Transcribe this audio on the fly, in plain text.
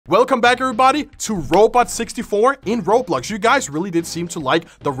Welcome back, everybody, to Robot 64 in Roblox. You guys really did seem to like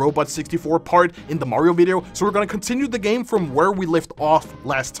the Robot 64 part in the Mario video, so we're gonna continue the game from where we left off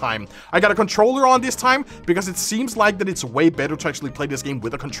last time. I got a controller on this time because it seems like that it's way better to actually play this game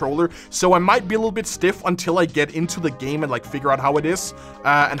with a controller, so I might be a little bit stiff until I get into the game and like figure out how it is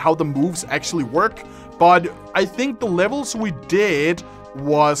and how the moves actually work. But I think the levels we did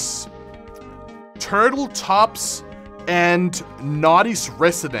was Turtle Tops and Naughty's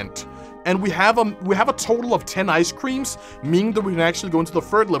Resident, and we have a total of 10 ice creams, meaning that we can actually go into the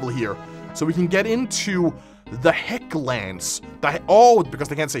third level here, so we can get into the Hecklands. Because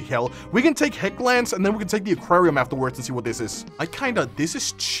they can't say hell, we can take Hecklands, and then we can take the aquarium afterwards and see what this is. This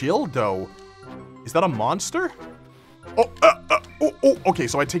is chill though. Is that a monster? Okay,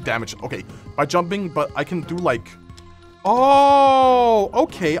 so I take damage. Okay, by jumping, but I can do like, oh,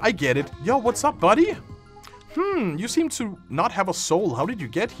 okay, I get it. Yo, what's up, buddy? You seem to not have a soul. How did you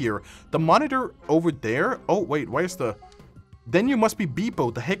get here? The monitor over there? Oh, wait, where's the... Then you must be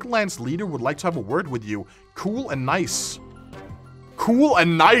Beepo. The Hecklands leader would like to have a word with you. Cool and nice. Cool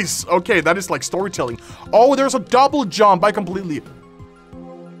and nice. Okay, that is like storytelling. Oh, there's a double jump. I completely...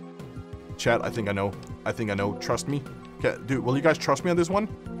 Chat, I think I know. I think I know. Trust me. Okay, dude, will you guys trust me on this one?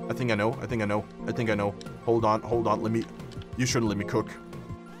 I think I know. I think I know. I think I know. Hold on. Hold on. Let me... You shouldn't let me cook.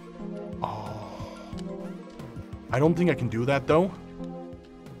 Oh... I don't think I can do that though.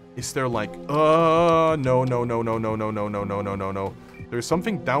 Is there like, no. There's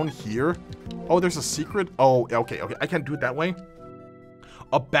something down here. Oh, there's a secret. Oh, okay. I can't do it that way.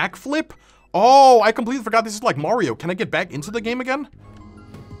 A backflip? Oh, I completely forgot this is like Mario. Can I get back into the game again?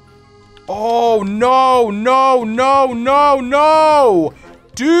 Oh, no.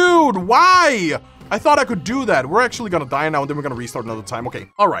 Dude, why? I thought I could do that. We're actually gonna die now, and then we're gonna restart another time. Okay.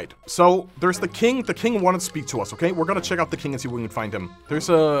 All right. So there's the king. The king wanted to speak to us. Okay. We're gonna check out the king and see if we can find him. There's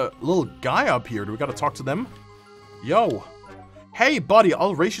a little guy up here. Do we gotta talk to them? Yo. Hey, buddy.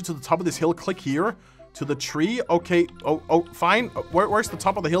 I'll race you to the top of this hill. Click here to the tree. Okay. Oh, fine. Where's the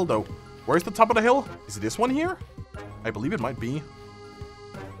top of the hill, though? Where's the top of the hill? Is it this one here? I believe it might be.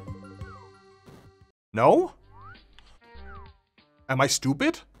 No? Am I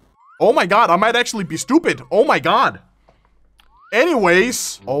stupid? Oh my god, I might actually be stupid. Oh my god.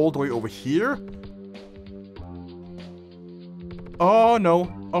 Anyways, all the way over here. Oh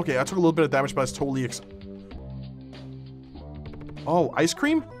no. Okay, I took a little bit of damage, but it's totally oh, ice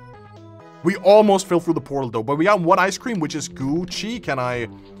cream? We almost fell through the portal though, but we got one ice cream, which is Gucci. Can I...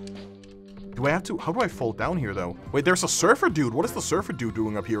 Do I have to... How do I fall down here though? Wait, there's a surfer dude. What is the surfer dude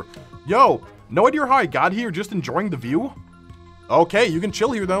doing up here? Yo, no idea how I got here, just enjoying the view. Okay, you can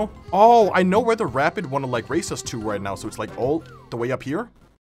chill here, though. Oh, I know where the rapid want to, like, race us to right now. So it's, like, all the way up here.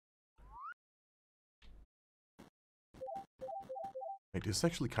 Wait, this is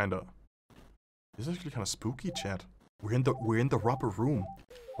actually kind of spooky, chat. We're in the rubber room.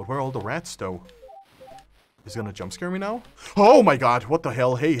 But where are all the rats, though? Is it gonna jump scare me now? Oh, my God. What the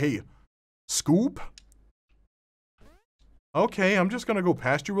hell? Hey. Scoop? Okay, I'm just gonna go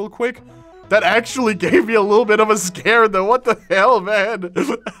past you real quick. That actually gave me a little bit of a scare, though. What the hell, man?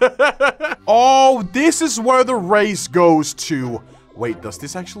 Oh, this is where the race goes to. Wait, does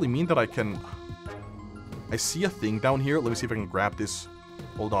this actually mean that I can... I see a thing down here. Let me see if I can grab this.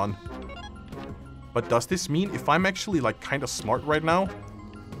 Hold on. But does this mean if I'm actually, like, kind of smart right now?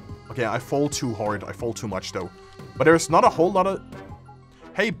 Okay, I fall too hard. I fall too much, though. But there's not a whole lot of...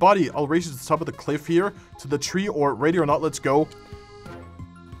 Hey, buddy, I'll race you to the top of the cliff here. To the tree, or ready or not, let's go.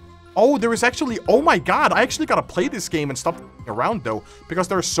 Oh, there is actually... Oh my god, I actually gotta play this game and stop around, though. Because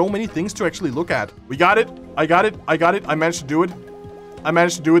there are so many things to actually look at. We got it. I got it. I managed to do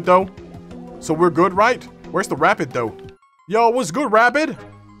it. Though. So we're good, right? Where's the rapid, though? Yo, what's good, rapid?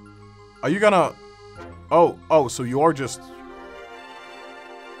 Are you gonna... Oh, so you are just...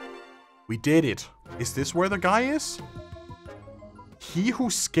 We did it. Is this where the guy is? He who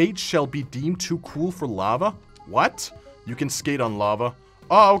skates shall be deemed too cool for lava? What? You can skate on lava.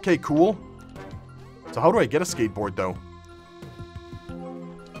 Oh, okay, cool. So how do I get a skateboard, though?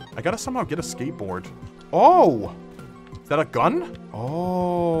 I gotta somehow get a skateboard. Oh! Is that a gun?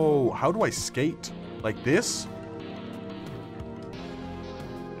 Oh, how do I skate? Like this?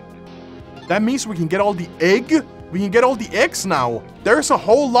 That means we can get all the egg? We can get all the eggs now. There's a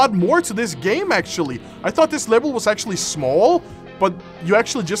whole lot more to this game, actually. I thought this level was actually small, but you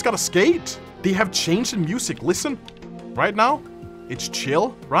actually just gotta skate. They have changed the music. Listen, right now. It's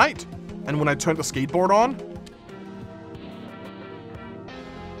chill, right? And when I turn the skateboard on,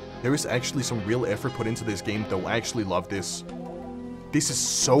 there is actually some real effort put into this game, though. I actually love this. This is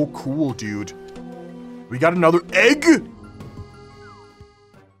so cool, dude. We got another egg?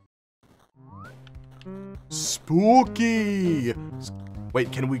 Spooky.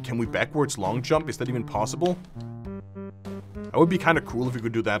 Wait, can we backwards long jump? Is that even possible? That would be kind of cool if we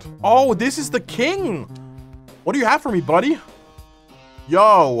could do that. Oh, this is the king. What do you have for me, buddy?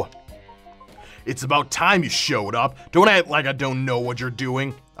 Yo. It's about time you showed up. Don't act like I don't know what you're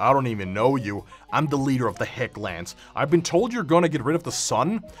doing. I don't even know you. I'm the leader of the Hecklands. I've been told you're gonna get rid of the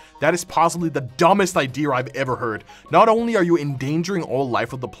sun. That is possibly the dumbest idea I've ever heard. Not only are you endangering all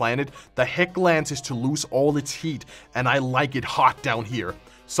life of the planet, the Hecklands is to lose all its heat, and I like it hot down here.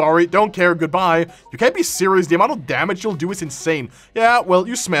 Sorry, don't care, goodbye. You can't be serious, the amount of damage you'll do is insane. Yeah, well,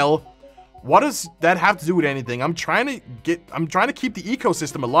 you smell. What does that have to do with anything? I'm trying to keep the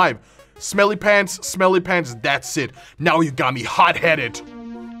ecosystem alive. Smelly pants, that's it. Now you got me hot-headed.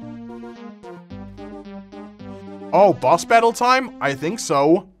 Oh, boss battle time? I think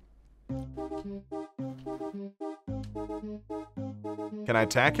so. Can I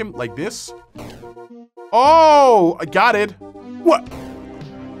attack him like this? Oh, I got it. What?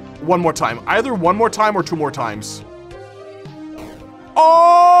 One more time. Either one more time or two more times.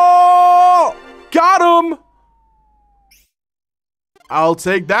 Oh! Got him! I'll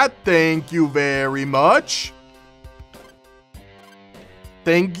take that. Thank you very much.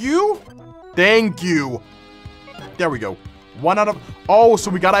 Thank you. Thank you. There we go. 1 out of... Oh,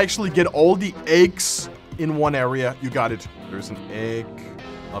 so we gotta actually get all the eggs in one area. You got it. There's an egg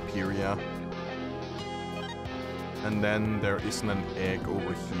up here, yeah. And then there isn't an egg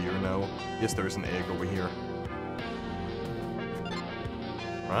over here, no. Yes, there is an egg over here.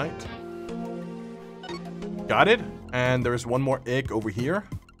 Right. Got it. And there's one more egg over here.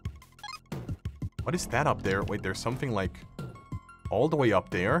 What is that up there? Wait, there's something like all the way up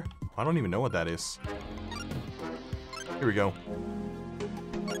there. I don't even know what that is. Here we go.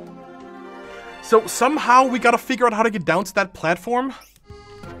 So somehow we gotta figure out how to get down to that platform.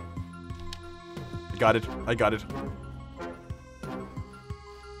 Got it. I got it.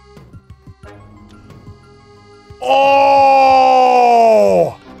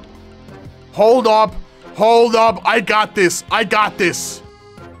 Oh! Hold up. Hold up. I got this. I got this.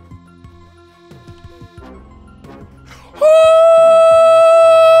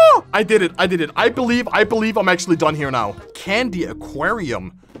 Oh! I did it. I did it. I believe I'm actually done here now. Candy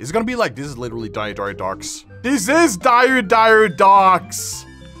aquarium. Is it gonna be like, this is literally Dire Docks. This is Dire Docks.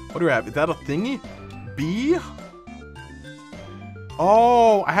 What do we have? Is that a thingy? B?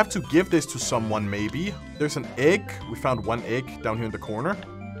 Oh, I have to give this to someone, maybe. There's an egg. We found one egg down here in the corner.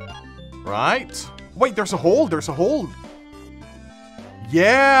 Right. Wait, there's a hole. There's a hole.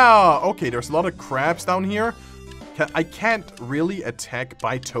 Yeah. Okay, there's a lot of crabs down here. I can't really attack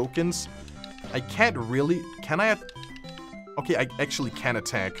by tokens. I can't really... Can I... Okay, I actually can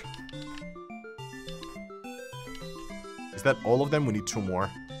attack. Is that all of them? We need 2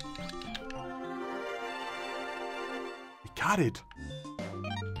 more. We got it.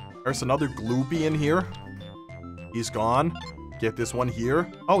 There's another Glooby in here. He's gone. Get this one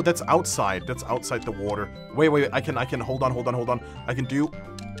here. Oh, that's outside. That's outside the water. Wait, wait, wait. I can hold on. I can do...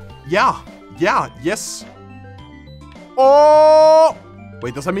 Yeah. Yeah. Yes. Oh!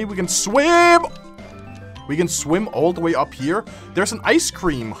 Wait, does that mean we can swim? We can swim all the way up here. There's an ice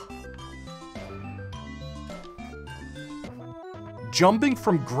cream. Jumping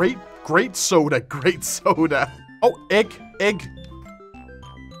from great soda. Oh, egg.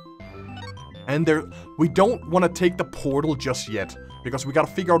 And we don't want to take the portal just yet, because we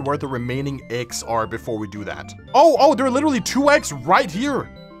gotta figure out where the remaining eggs are before we do that. Oh, there are literally 2 eggs right here.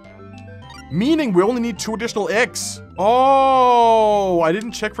 Meaning we only need 2 additional eggs. Oh, I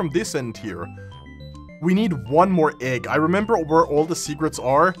didn't check from this end here. We need 1 more egg. I remember where all the secrets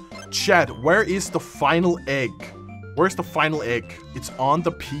are. Chat, where is the final egg? Where's the final egg? It's on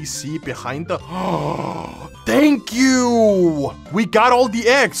the PC behind the... Thank you! We got all the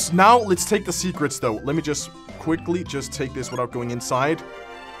eggs. Now, let's take the secrets, though. Let me just quickly just take this without going inside.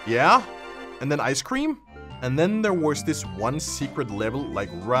 Yeah? And then ice cream? And then there was this one secret level, like,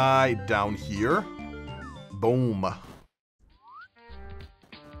 right down here. Boom.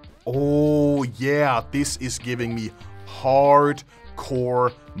 Oh, yeah. This is giving me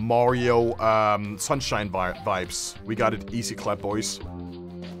hardcore Mario Sunshine vibes. We got it. Easy clap, boys.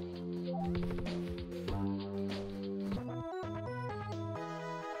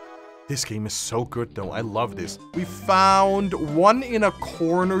 This game is so good, though. I love this. We found one in a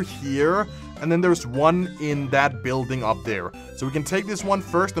corner here, and then there's one in that building up there. So we can take this one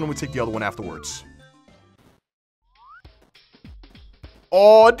first, and then we take the other one afterwards.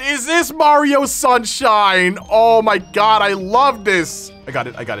 Oh, this is Mario Sunshine! Oh my god, I love this! I got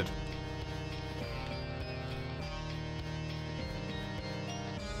it.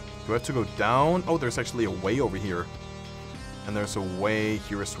 Do we have to go down? Oh, there's actually a way over here. And there's a way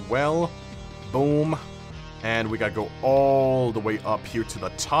here as well. Boom. And we gotta go all the way up here to the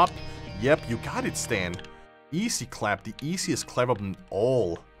top. Yep, you got it, Stan. Easy clap. The easiest clap of them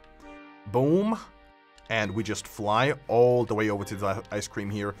all. Boom. And we just fly all the way over to the ice cream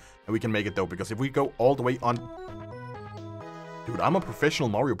here. And we can make it, though, because if we go all the way on... Dude, I'm a professional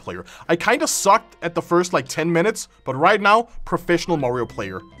Mario player. I kind of sucked at the first, like, 10 minutes. But right now, professional Mario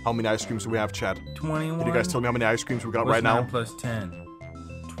player. How many ice creams do we have, chat? 21. Can you guys tell me how many ice creams we got right 9 now? plus 10.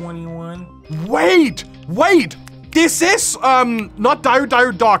 21. Wait! This is, not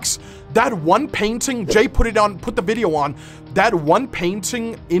Dire Ducks. That one painting, Jay put the video on. That one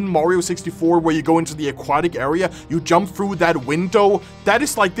painting in Mario 64 where you go into the aquatic area, you jump through that window. That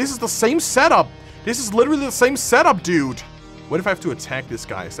is like, this is the same setup. This is literally the same setup, dude. What if I have to attack this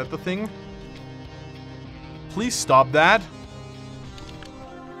guy? Is that the thing? Please stop that.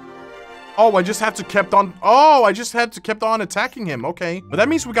 Oh, I just had to kept on attacking him. Okay. But that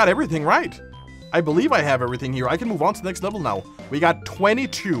means we got everything right. I believe I have everything here. I can move on to the next level now. We got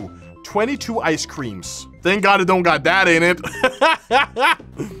 22 ice creams. Thank God it don't got that in it.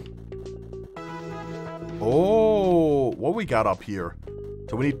 Oh, what we got up here?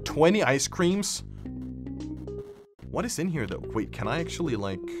 So we need 20 ice creams. What is in here though? Wait, can I actually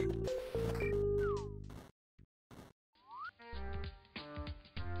like...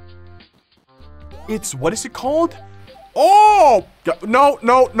 It's, what is it called? Oh! No.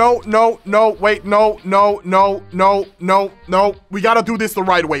 Wait, no. We gotta do this the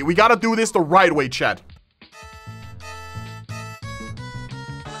right way. We gotta do this the right way, chat.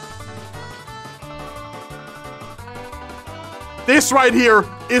 This right here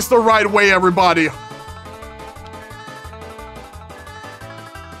is the right way, everybody.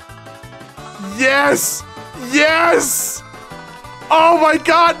 Yes! Yes! Oh my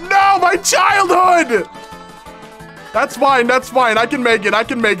God, no, my childhood! That's fine, I can make it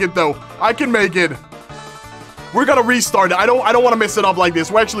though. I can make it. We're gonna restart it. I don't wanna mess it up like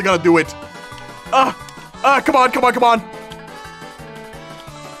this. We're actually gonna do it. Come on.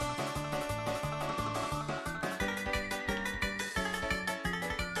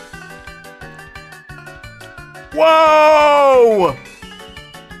 Whoa!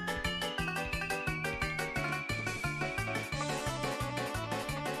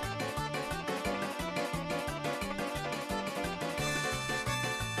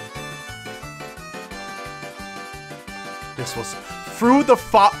 This was through the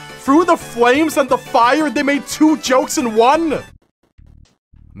flames and the fire. They made 2 jokes in one.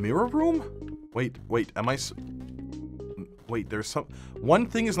 Mirror room? Wait. Am I? Wait. There's some. One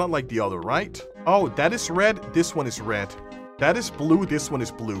thing is not like the other, right? Oh, that is red. This one is red. That is blue. This one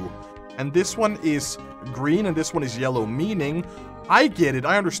is blue. And this one is green, and this one is yellow. Meaning, I get it.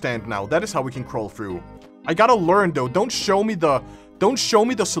 I understand now. That is how we can crawl through. I gotta learn though. Don't show me the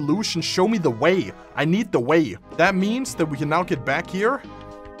solution, show me the way. I need the way. That means that we can now get back here.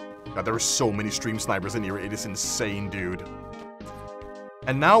 God, there are so many stream snipers in here. It is insane, dude.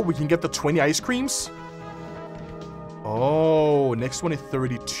 And now we can get the 20 ice creams. Oh, next one is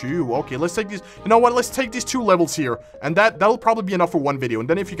 32. Okay, let's take these. You know what? Let's take these 2 levels here. And that'll probably be enough for one video. And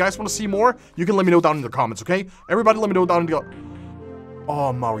then if you guys want to see more, you can let me know down in the comments, okay? Everybody let me know down in the...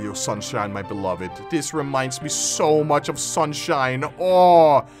 Oh, Mario Sunshine, my beloved. This reminds me so much of Sunshine.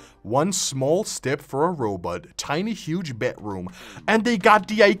 Oh, one small step for a robot. Tiny, huge bedroom. And they got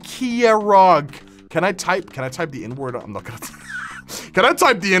the IKEA rug. Can I type the N-word? I'm not gonna... Can I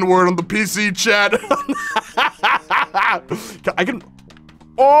type the N-word on the PC, chat? I can...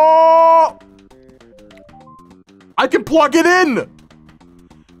 Oh! I can plug it in!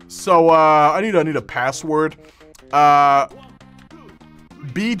 So, I need a password.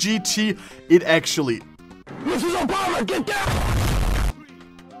 BGT, it actually... Mrs. Obama, get down!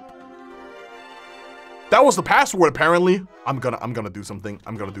 That was the password, apparently. I'm gonna do something.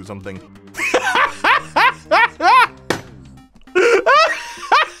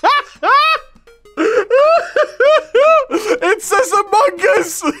 It says Among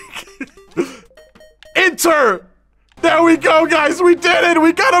Us! Enter! There we go, guys! We did it!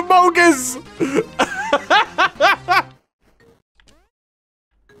 We got Among Us!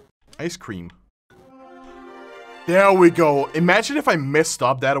 Ice cream. There we go. Imagine if I messed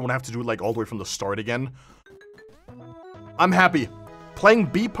up that. I wouldn't have to do it like all the way from the start again. I'm happy. Playing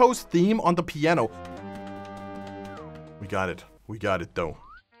B-Post theme on the piano. We got it. We got it though.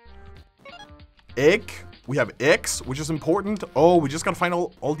 Egg. We have eggs, which is important. Oh, we just gotta find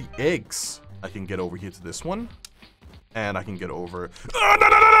all the eggs. I can get over here to this one. And I can get over... Oh,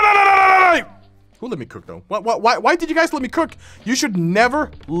 no! Who let me cook, though? Why did you guys let me cook? You should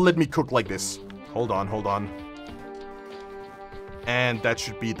never let me cook like this. Hold on, hold on. And that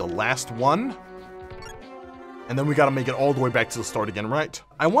should be the last one. And then we gotta make it all the way back to the start again, right?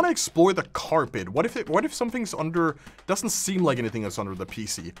 I want to explore the carpet. What if something's under... Doesn't seem like anything that's under the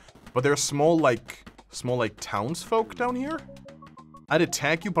PC. But there are small, like, townsfolk down here? I'd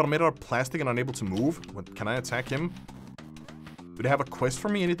attack you, but I'm made out of plastic and unable to move. What, can I attack him? Do they have a quest for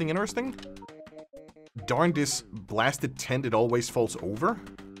me? Anything interesting? Darn this blasted tent, it always falls over.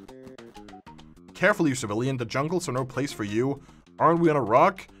 Careful, you civilian. The jungles are no place for you. Aren't we on a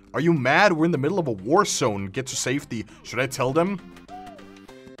rock? Are you mad? We're in the middle of a war zone. Get to safety. Should I tell them?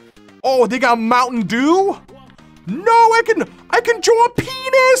 Oh, they got Mountain Dew? No, I can draw a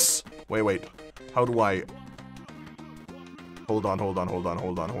penis! Wait. How do I... Hold on.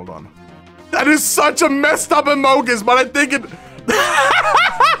 That is such a messed up emoji, but I think it...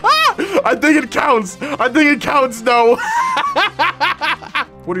 I think it counts. No.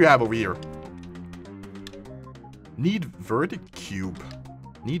 What do you have over here? Need verdict cube.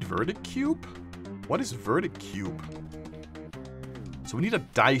 Need verdict cube? What is verdict cube? So we need a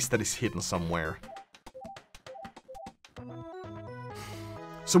dice that is hidden somewhere.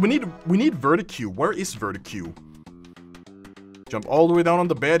 So we need verdict cube. Where is verdict cube? Jump all the way down on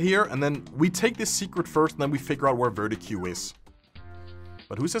the bed here, and then we take this secret first, and then we figure out where verdict cube is.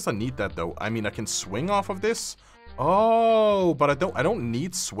 But who says I need that though? I mean, I can swing off of this. Oh, but I don't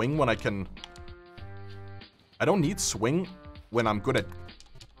need swing when I can. I don't need swing when I'm good at.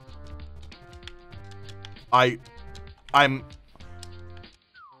 I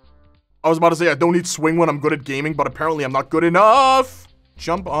was about to say I don't need swing when I'm good at gaming, but apparently I'm not good enough.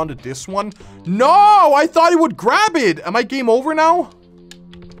 Jump onto this one. No, I thought he would grab it. Am I game over now?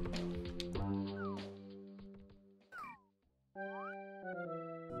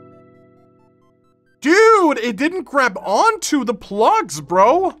 Dude, it didn't grab onto the plugs,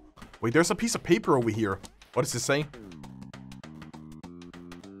 bro. Wait, there's a piece of paper over here. What does this say?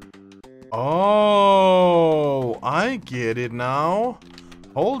 Oh, I get it now.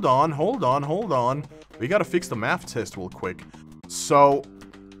 Hold on. We gotta fix the math test real quick. So,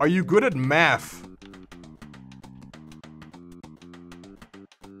 are you good at math?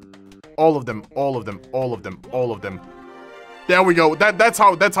 All of them. There we go. That's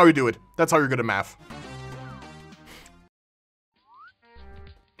how you do it. That's how you're good at math.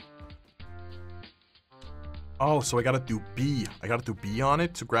 Oh, so I gotta do B. I gotta do B on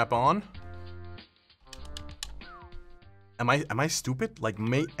it to grab on. Am I stupid? Like,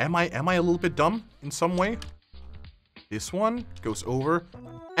 am I a little bit dumb in some way? This one goes over,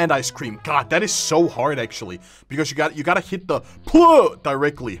 and ice cream. God, that is so hard actually, because you gotta hit the plug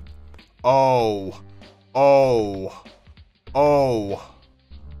directly. Oh,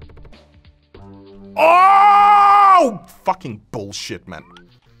 fucking bullshit, man.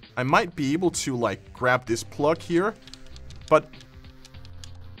 I might be able to like grab this plug here, but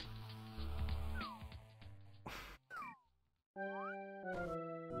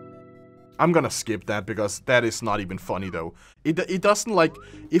I'm gonna skip that because that is not even funny though. It doesn't like,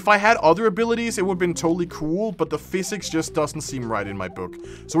 if I had other abilities it would have been totally cool, but the physics just doesn't seem right in my book.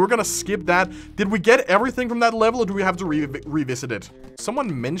 So we're gonna skip that. Did we get everything from that level or do we have to revisit it?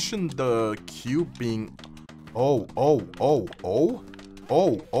 Someone mentioned the cube being... Oh.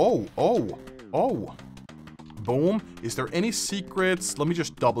 Boom. Is there any secrets? Let me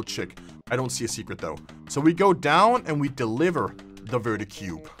just double check. I don't see a secret though. So we go down and we deliver the verdict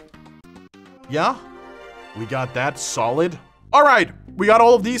cube. Yeah, we got that solid. All right, we got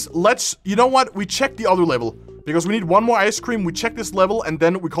all of these. You know what? We check the other level because we need one more ice cream. We check this level and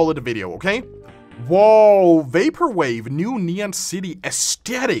then we call it a video, okay? Whoa, Vaporwave, new Neon City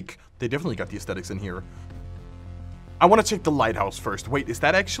aesthetic. They definitely got the aesthetics in here. I want to check the lighthouse first. Wait, is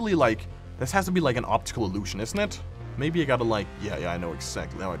that actually like, this has to be like an optical illusion, isn't it? Maybe I gotta like, yeah, I know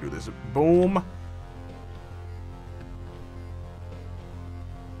exactly how I do this. Boom.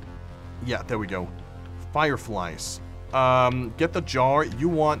 Yeah, there we go. Fireflies. Get the jar. You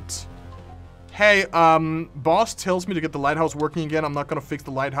want... Hey, boss tells me to get the lighthouse working again. I'm not gonna fix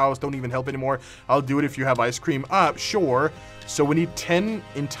the lighthouse. Don't even help anymore. I'll do it if you have ice cream. Sure. So we need 10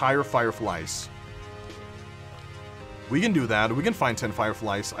 entire fireflies. We can do that. We can find 10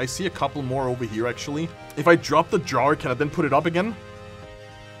 fireflies. I see a couple more over here, actually. If I drop the jar, can I then put it up again?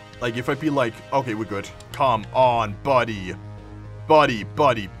 Like, if I be like... Okay, we're good. Come on, buddy. Buddy.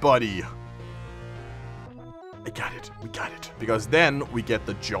 I got it. We got it. Because then we get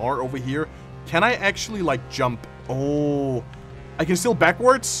the jar over here. Can I actually, like, jump? Oh. I can still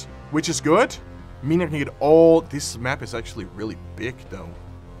backwards, which is good. Meaning I can get all... This map is actually really big, though.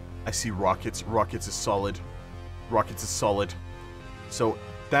 I see rockets. Rockets is solid. Rockets is solid. So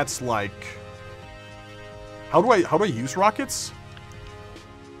that's like... How do I use rockets?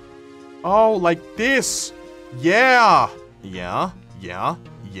 Oh, like this. Yeah. Yeah. Yeah.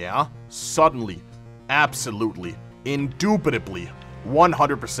 Yeah. Suddenly. Absolutely. Indubitably.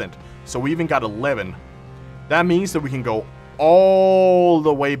 100%. So we even got 11. That means that we can go all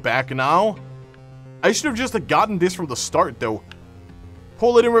the way back now. I should have just gotten this from the start, though.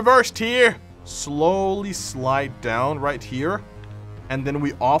 Pull it in reverse here. Slowly slide down right here. And then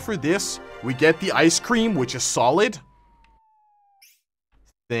we offer this. We get the ice cream, which is solid.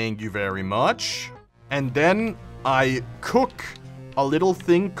 Thank you very much. And then I cook a little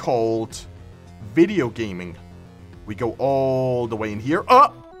thing called video gaming. We go all the way in here.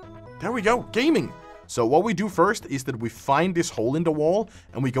 There we go. Gaming. So what we do first is that we find this hole in the wall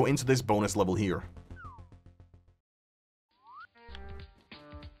and we go into this bonus level here.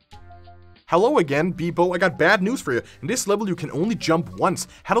 Hello again, Beepo. I got bad news for you. In this level, you can only jump once.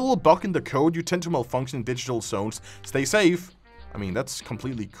 Had a little bug in the code. You tend to malfunction in digital zones. Stay safe. I mean, that's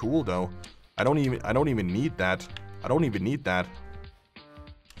completely cool, though. I don't even need that. I don't even need that.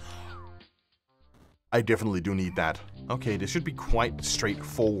 I definitely do need that. Okay, this should be quite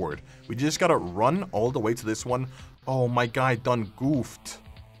straightforward. We just gotta run all the way to this one. Oh, my guy done goofed.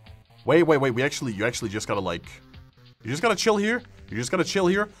 Wait. You actually just gotta, like... You just gotta chill here. You just gotta chill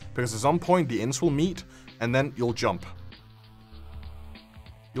here, because at some point the ends will meet, and then you'll jump.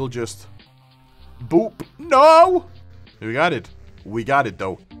 You'll just... Boop. No! We got it. We got it,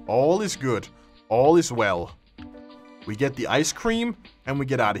 though. All is good. All is well. We get the ice cream, and we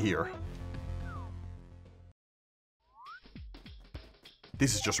get out of here.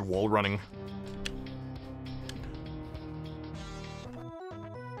 This is just wall running.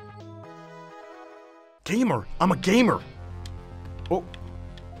 Gamer! I'm a gamer! Oh.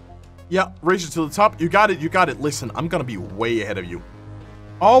 Yeah, race it to the top. You got it, you got it. Listen, I'm gonna be way ahead of you.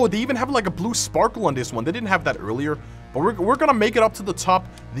 Oh, they even have like a blue sparkle on this one. They didn't have that earlier. But we're gonna make it up to the top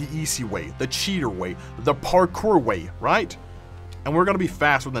the easy way, the cheater way, the parkour way, right? And we're gonna be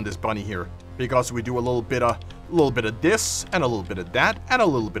faster than this bunny here. Because we do a little bit of this, and a little bit of that, and a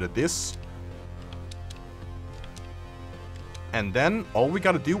little bit of this. And then all we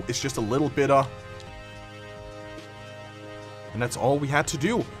gotta do is just a little bit of... And that's all we had to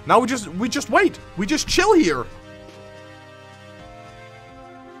do. Now we just wait. We just chill here.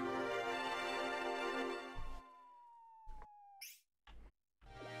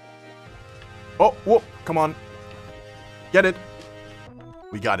 Oh, whoop, come on. Get it.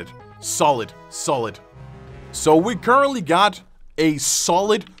 We got it. Solid, solid. So we currently got a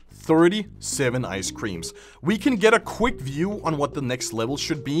solid 37 ice creams. We can get a quick view on what the next level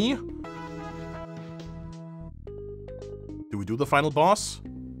should be. Do we do the final boss?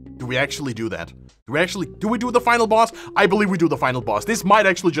 Do we actually do that? Do we do the final boss? I believe we do the final boss. This might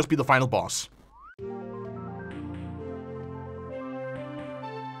actually just be the final boss.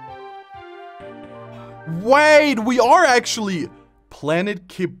 Wait, we are actually... Planet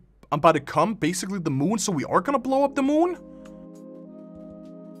keep about to come, basically the moon, so we are gonna blow up the moon?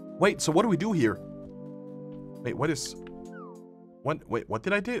 Wait, so what do we do here? Wait, what is... Wait, what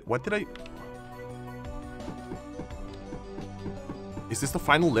did I do? What did I... Is this the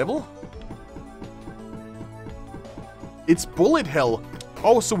final level? It's bullet hell.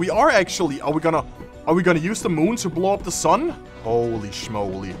 Oh, so we are actually... Are we gonna use the moon to blow up the sun? Holy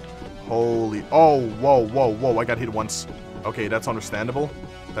schmoly. Holy... Oh, whoa. I got hit once. Okay, that's understandable.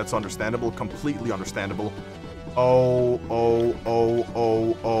 That's understandable. Completely understandable. Oh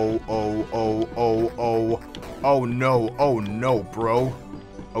no, bro.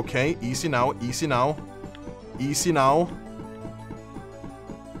 Okay, easy now, easy now. Easy now.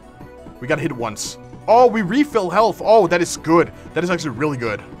 We got hit once. Oh, we refill health. Oh, that is good. That is actually really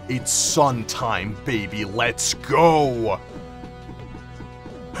good. It's sun time, baby. Let's go.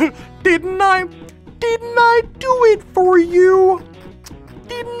 Didn't I do it for you?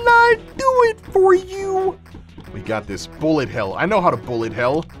 Didn't I do it for you? We got this. Bullet hell. I know how to bullet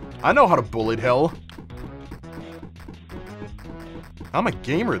hell. I know how to bullet hell. I'm a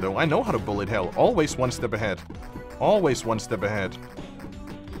gamer, though. I know how to bullet hell. Always one step ahead. Always one step ahead.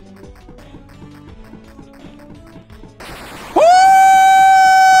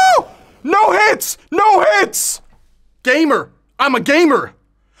 Woo! No hits! No hits! Gamer. I'm a gamer.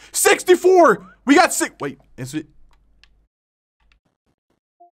 64! We got 6. Wait, is it?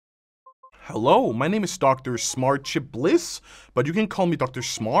 Hello, my name is Dr. Smart Chip Bliss, but you can call me Dr.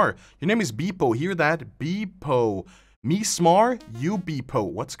 Smart. Your name is Beepo, hear that? Beepo. Me Smart, you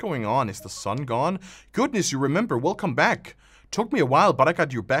Beepo. What's going on? Is the sun gone? Goodness, you remember. Welcome back. Took me a while, but I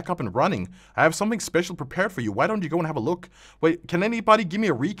got you back up and running. I have something special prepared for you. Why don't you go and have a look? Wait, can anybody give me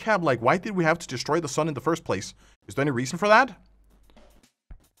a recap? Like, why did we have to destroy the sun in the first place? Is there any reason for that?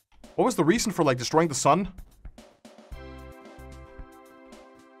 What was the reason for, like, destroying the sun?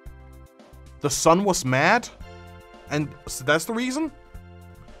 The sun was mad? And so that's the reason?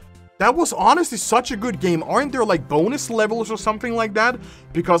 That was honestly such a good game. Aren't there like bonus levels or something like that?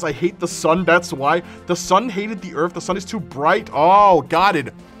 Because I hate the sun, that's why. The sun hated the earth, the sun is too bright. Oh, got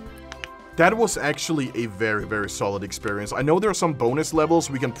it. That was actually a very, very solid experience. I know there are some bonus levels.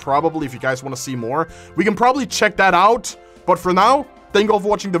 We can probably, if you guys want to see more, we can probably check that out. But for now, thank you all for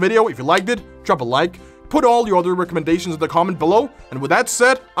watching the video. If you liked it, drop a like. Put all your other recommendations in the comment below. And with that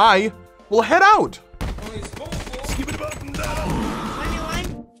said, I will head out.